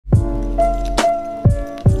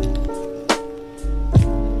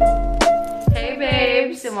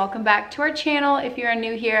and welcome back to our channel. If you're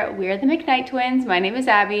new here, we're the McKnight twins. My name is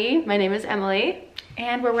Abby. My name is Emily.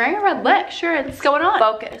 And we're wearing a red lip. Sure, it's going on.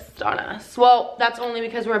 Focused on us. Well, that's only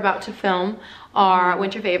because we're about to film our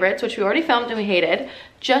winter favorites, which we already filmed and we hated.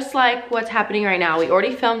 Just like what's happening right now. We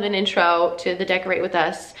already filmed an intro to the Decorate With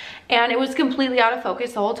Us, and it was completely out of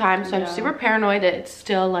focus the whole time. So I'm super paranoid that it's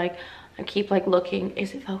still like, I keep like looking,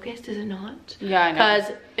 is it focused, is it not? Yeah, I know.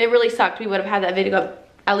 Because it really sucked. We would have had that video up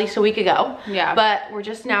at least a week ago. Yeah. But we're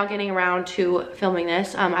just now getting around to filming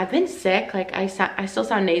this. I've been sick, like I still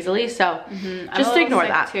sound nasally, so just ignore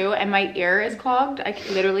that too. And my ear is clogged. I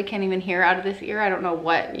literally can't even hear out of this ear. I don't know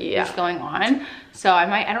what is going on. So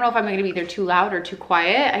I don't know if I'm gonna be either too loud or too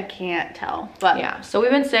quiet. I can't tell. But yeah, so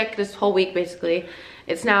we've been sick this whole week basically.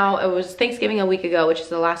 It was Thanksgiving a week ago, which is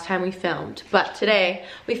the last time we filmed. But today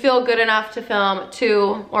we feel good enough to film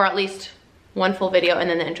 2 or at least 1 full video and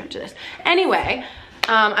then the intro to this. Anyway,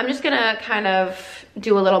 I'm just gonna kind of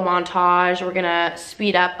do a little montage. We're gonna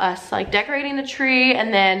speed up us like decorating the tree,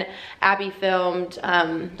 and then Abby filmed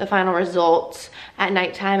the final results at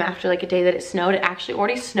nighttime after like a day that it snowed. It actually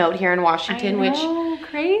already snowed here in Washington, which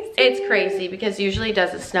crazy. It's crazy because usually it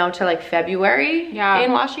doesn't snow till like February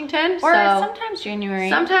in Washington. Or sometimes January.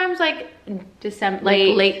 Sometimes like December,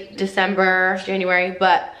 like late December, January,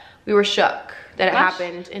 but we were shook that it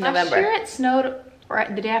happened in November. Last year it snowed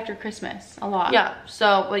right the day after Christmas a lot. Yeah,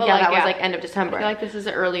 so but yeah, that was like end of December. I feel like this is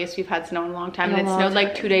the earliest we've had snow in a long time, and it snowed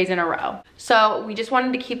like 2 days in a row. So we just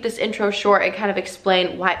wanted to keep this intro short and kind of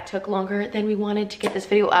explain why it took longer than we wanted to get this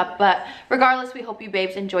video up. But regardless, we hope you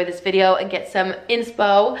babes enjoy this video and get some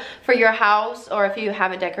inspo for your house, or if you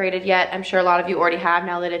haven't decorated yet, I'm sure a lot of you already have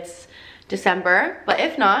now that it's December, but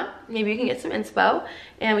if not, maybe you can get some inspo.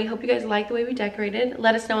 And we hope you guys like the way we decorated.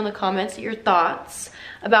 Let us know in the comments your thoughts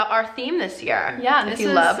about our theme this year. Yeah, if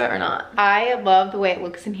you love it or not. I love the way it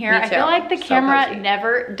looks in here. I feel like the camera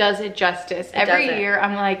never does it justice. Every year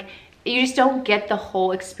I'm like, you just don't get the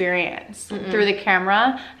whole experience through the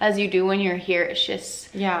camera as you do when you're here. It's just,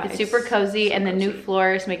 it's super cozy, and the new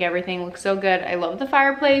floors make everything look so good. I love the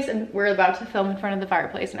fireplace, and we're about to film in front of the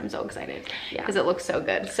fireplace, and I'm so excited because it looks so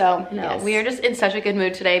good. So we are just in such a good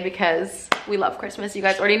mood today because we love Christmas. You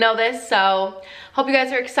guys already know this, so hope you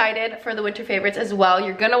guys are excited for the winter favorites as well.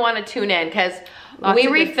 You're gonna want to tune in because we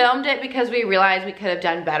refilmed it because we realized we could have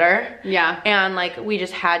done better. Yeah, and like we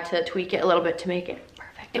just had to tweak it a little bit to make it.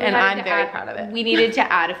 And I'm very proud of it. We needed to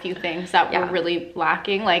add a few things that were really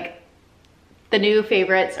lacking. Like the new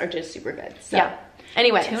favorites are just super good. So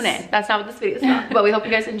anyway, tune in. That's not what this video is about, but we hope you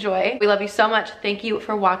guys enjoy. We love you so much. Thank you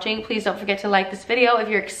for watching. Please don't forget to like this video if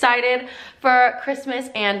you're excited for Christmas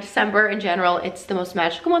and December in general. It's the most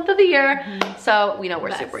magical month of the year. So we know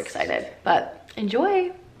we're super excited, but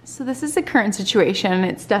enjoy. So this is the current situation.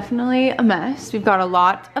 It's definitely a mess. We've got a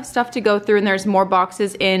lot of stuff to go through, and there's more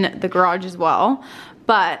boxes in the garage as well.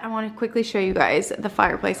 But I want to quickly show you guys the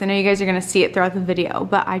fireplace. I know you guys are going to see it throughout the video,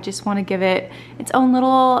 but I just want to give it its own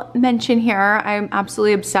little mention here. I'm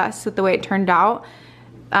absolutely obsessed with the way it turned out.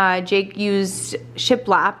 Jake used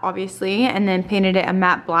shiplap, obviously, and then painted it a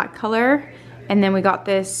matte black color. And then we got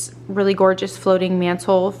this really gorgeous floating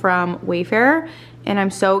mantle from Wayfair, and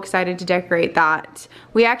I'm so excited to decorate that.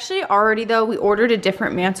 We actually already, though, we ordered a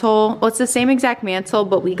different mantle. Well, it's the same exact mantle,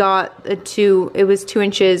 but we got it was 2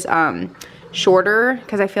 inches shorter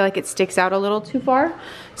because I feel like it sticks out a little too far.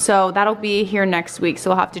 So that'll be here next week, so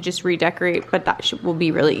we'll have to just redecorate, but that will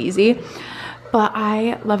be really easy. But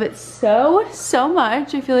I love it so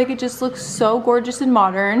much. I feel like it just looks so gorgeous and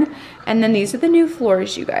modern. And then these are the new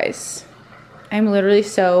floors, you guys. I'm literally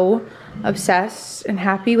so obsessed and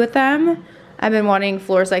happy with them. I've been wanting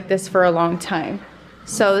floors like this for a long time.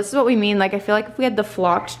 So this is what we mean. Like, I feel like if we had the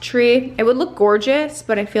flocked tree, it would look gorgeous,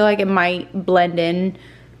 but I feel like it might blend in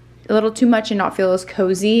a little too much and not feel as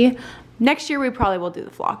cozy. Next year we probably will do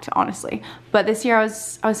the flocked, honestly. But this year I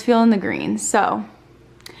was feeling the green. So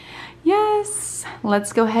yes,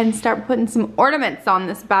 let's go ahead and start putting some ornaments on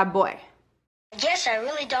this bad boy. I guess I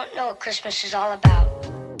really don't know what Christmas is all about.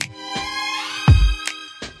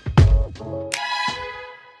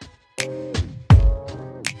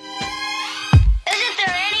 Isn't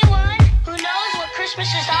there anyone who knows what Christmas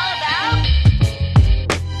is all about?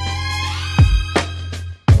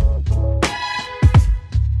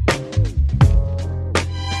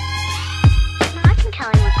 I can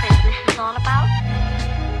tell you what Christmas is all about.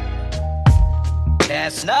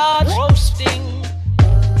 Chestnut roasting,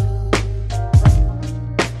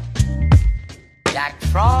 Jack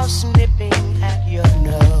Frost nipping at your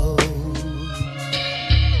nose.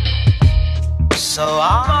 So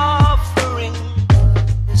I'm offering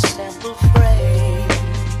this simple phrase.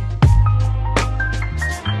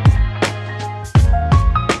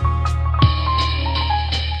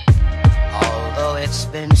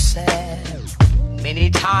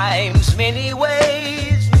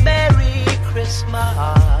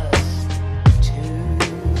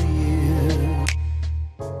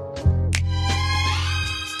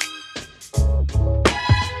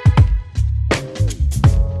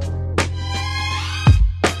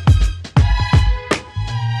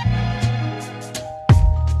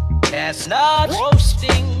 chestnuts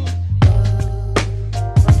roasting,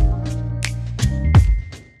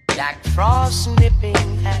 Jack Frost nipping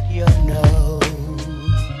at your nose.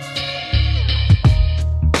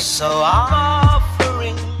 So I'm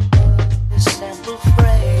offering this simple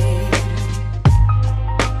phrase.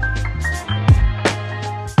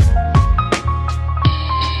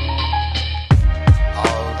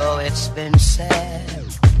 Although it's been said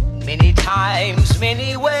many times,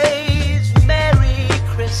 many ways, Merry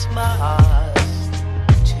Christmas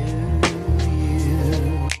to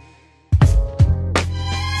you.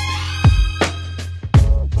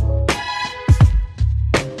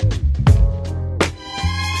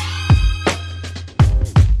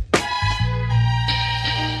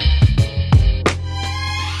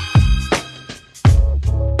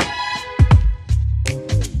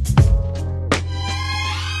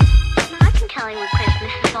 I can tell you what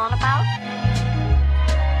Christmas is all about.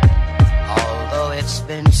 Although it's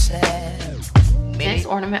been said many This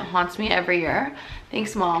ornament haunts me every year.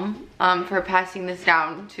 Thanks, Mom, for passing this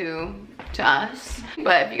down to us.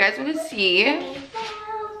 But if you guys want to see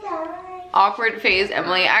awkward phase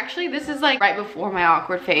Emily, actually this is like right before my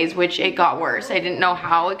awkward phase, which it got worse. I didn't know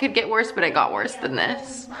how it could get worse, but it got worse than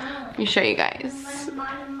this. Let me show you guys.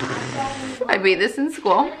 I made this in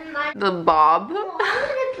school. The bob.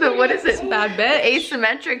 What is it? Bad bitch.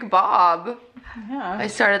 Asymmetric bob. Yeah. I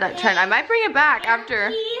started that trend. I might bring it back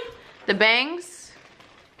after the bangs.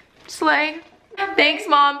 Slay. Thanks,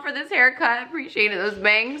 Mom, for this haircut. Appreciate it. Those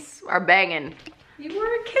bangs are banging. You were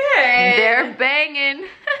a kid. They're banging.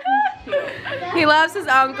 He loves his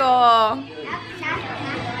uncle.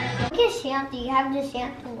 Look at Santa. You have the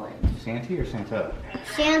Santa one. Santa or Santa?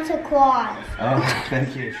 Santa Claus. Oh,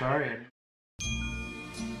 thank you. Sorry.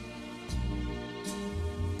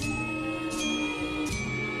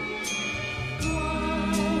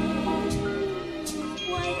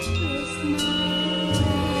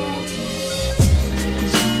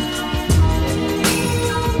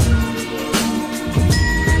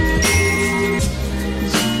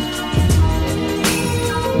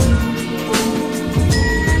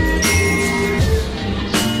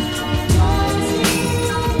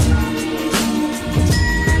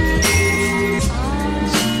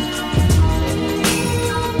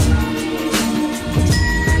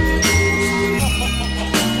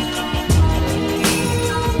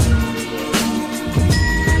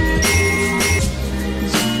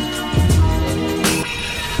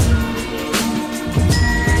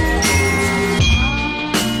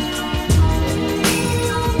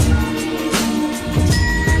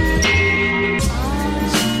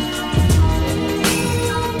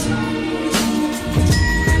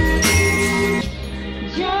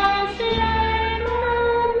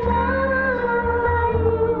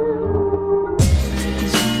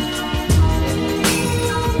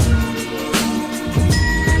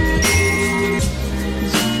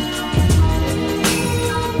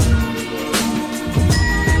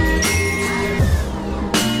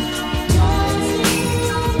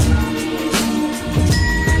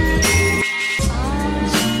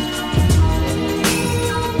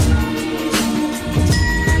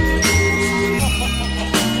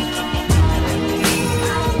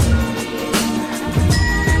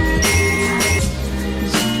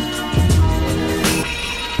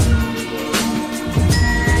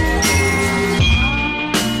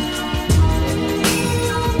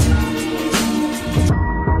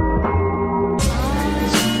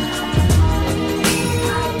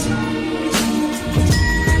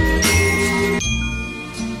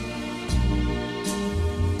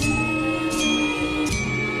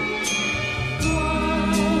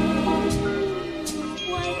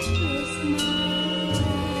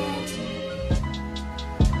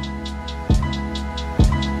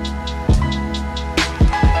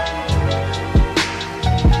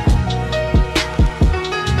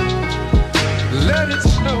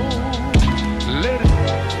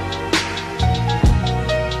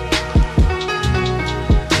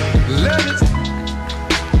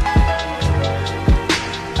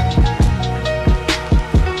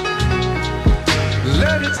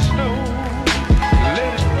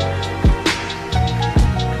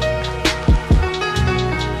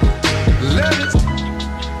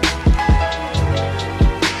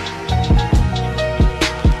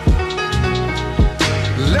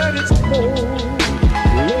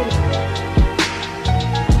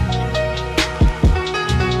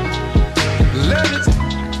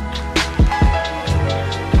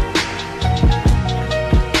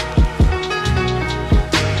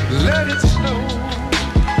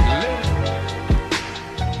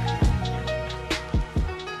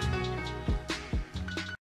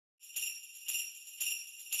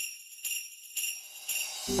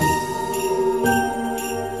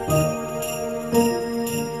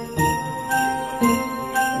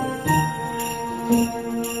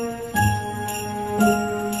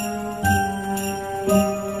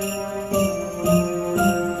 Bye.